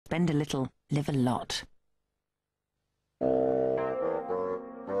spend a little, live a lot.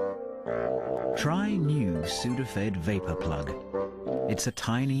 Try new Sudafed Vapor Plug. It's a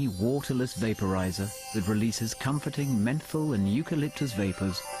tiny, waterless vaporizer that releases comforting menthol and eucalyptus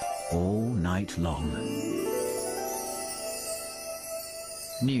vapors all night long.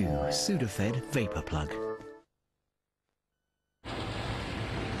 New Sudafed Vapor Plug.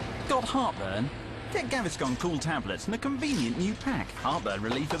 Got heartburn? Get Gaviscon Cool tablets in a convenient new pack. Heartburn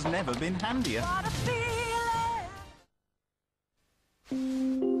relief has never been handier.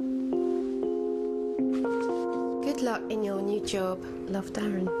 Good luck in your new job. Love,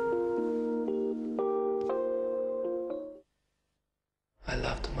 Darren. I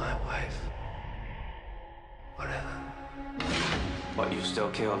loved my wife. Forever. But you still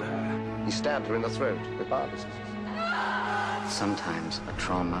killed her. He stabbed her in the throat with barbers. Sometimes a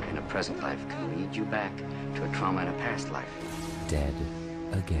trauma in a present life can lead you back to a trauma in a past life. Dead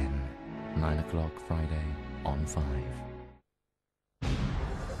Again. 9 o'clock Friday on 5.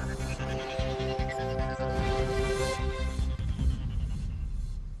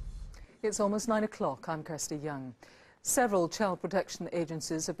 It's almost 9 o'clock. I'm Kirsty Young. Several child protection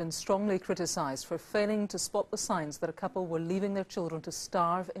agencies have been strongly criticised for failing to spot the signs that a couple were leaving their children to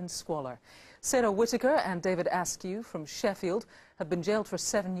starve in squalor. Sarah Whittaker and David Askew from Sheffield have been jailed for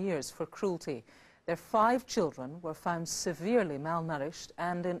 7 years for cruelty. Their 5 children were found severely malnourished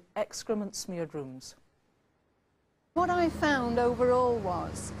and in excrement-smeared rooms. What I found overall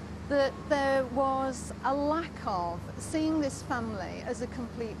was that there was a lack of seeing this family as a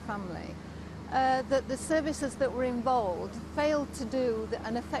complete family. That the services that were involved failed to do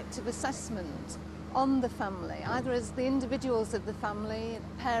an effective assessment on the family, either as the individuals of the family,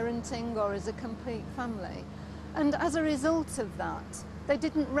 parenting, or as a complete family. And as a result of that, they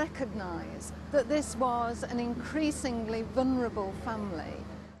didn't recognise that this was an increasingly vulnerable family.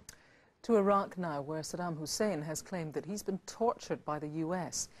 To Iraq now, where Saddam Hussein has claimed that he's been tortured by the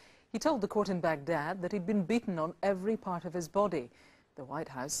US. He told the court in Baghdad that he'd been beaten on every part of his body. The White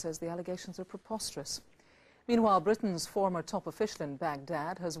House says the allegations are preposterous. Meanwhile, Britain's former top official in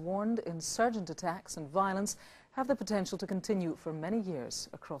Baghdad has warned insurgent attacks and violence have the potential to continue for many years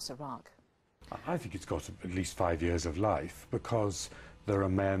across Iraq. I think it's got at least 5 years of life because there are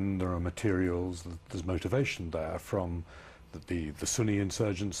men, there are materials, there's motivation there from the Sunni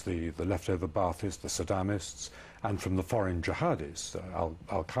insurgents, the leftover Baathists, the Saddamists, and from the foreign jihadis,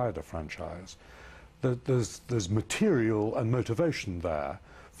 Al-Qaeda franchise. There's material and motivation there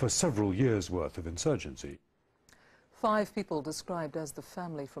for several years' worth of insurgency. 5 people described as the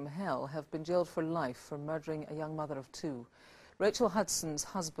family from hell have been jailed for life for murdering a young mother of 2. Rachel Hudson's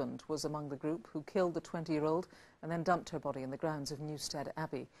husband was among the group who killed the 20-year-old and then dumped her body in the grounds of Newstead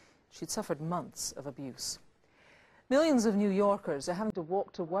Abbey. She'd suffered months of abuse. Millions of New Yorkers are having to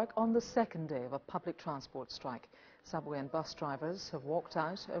walk to work on the second day of a public transport strike. Subway and bus drivers have walked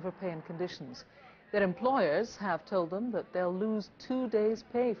out over pay and conditions. Their employers have told them that they'll lose 2 days'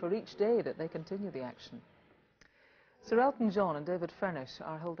 pay for each day that they continue the action. Sir Elton John and David Furnish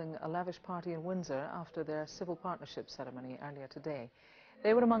are holding a lavish party in Windsor after their civil partnership ceremony earlier today.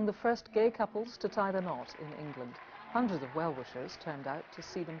 They were among the first gay couples to tie the knot in England. Hundreds of well-wishers turned out to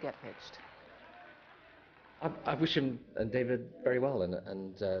see them get hitched. I wish him and David very well,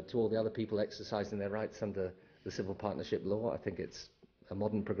 and to all the other people exercising their rights under the civil partnership law. I think it's a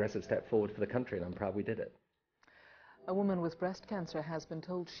modern progressive step forward for the country, and I'm proud we did it. A woman with breast cancer has been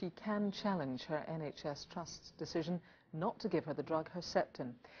told she can challenge her NHS Trust's decision not to give her the drug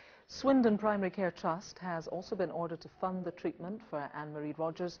Herceptin. Swindon Primary Care Trust has also been ordered to fund the treatment for Anne-Marie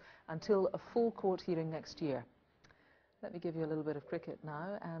Rogers until a full court hearing next year. Let me give you a little bit of cricket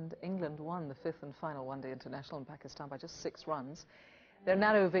now, and England won the 5th and final one-day international in Pakistan by just 6 runs. Their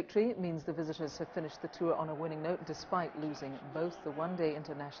narrow victory means the visitors have finished the tour on a winning note despite losing both the one-day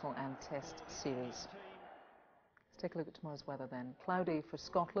international and test series. Let's take a look at tomorrow's weather then. Cloudy for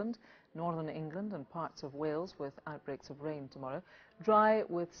Scotland, northern England and parts of Wales with outbreaks of rain tomorrow. Dry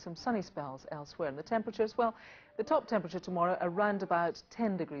with some sunny spells elsewhere. And the temperatures, well, the top temperature tomorrow around about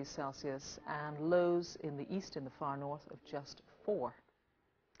 10 degrees Celsius and lows in the east and the far north of just 4.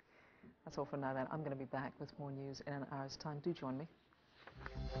 That's all for now then. I'm going to be back with more news in an hour's time. Do join me.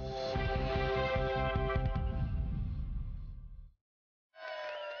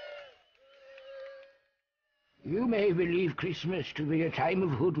 You may believe Christmas to be a time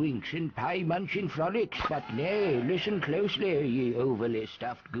of hoodwinks and pie-munching frolics, but nay, listen closely, ye overly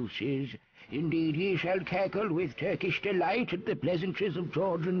stuffed gooses. Indeed, ye shall cackle with Turkish delight at the pleasantries of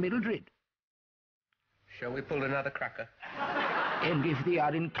George and Mildred. Shall we pull another cracker? And if they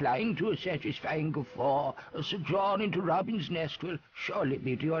are inclined to a satisfying guffaw, a sojourn into Robin's Nest will surely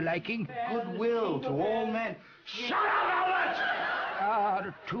be to your liking. Goodwill to all men. Shut up, Albert!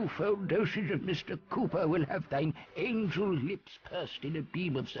 A twofold dosage of Mr. Cooper will have thine angel lips pursed in a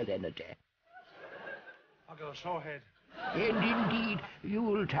beam of serenity. I'll go sorehead. And indeed,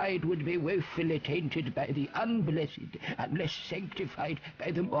 Yuletide would be woefully tainted by the unblessed, unless sanctified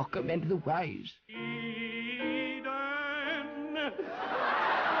by the Morecambe and the Wise.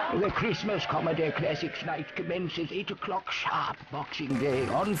 The Christmas Comedy Classics night commences 8 o'clock sharp, Boxing Day,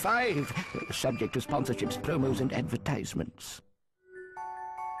 on 5, subject to sponsorships, promos, and advertisements.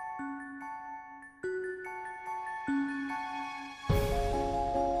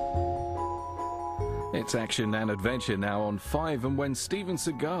 It's action and adventure now on 5, and when Steven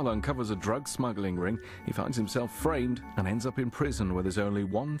Seagal uncovers a drug smuggling ring, he finds himself framed and ends up in prison where there's only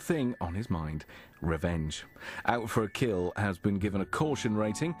one thing on his mind: revenge. Out for a Kill has been given a caution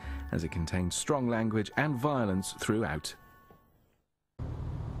rating as it contains strong language and violence throughout.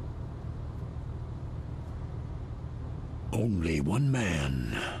 Only one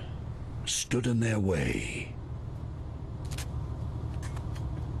man stood in their way.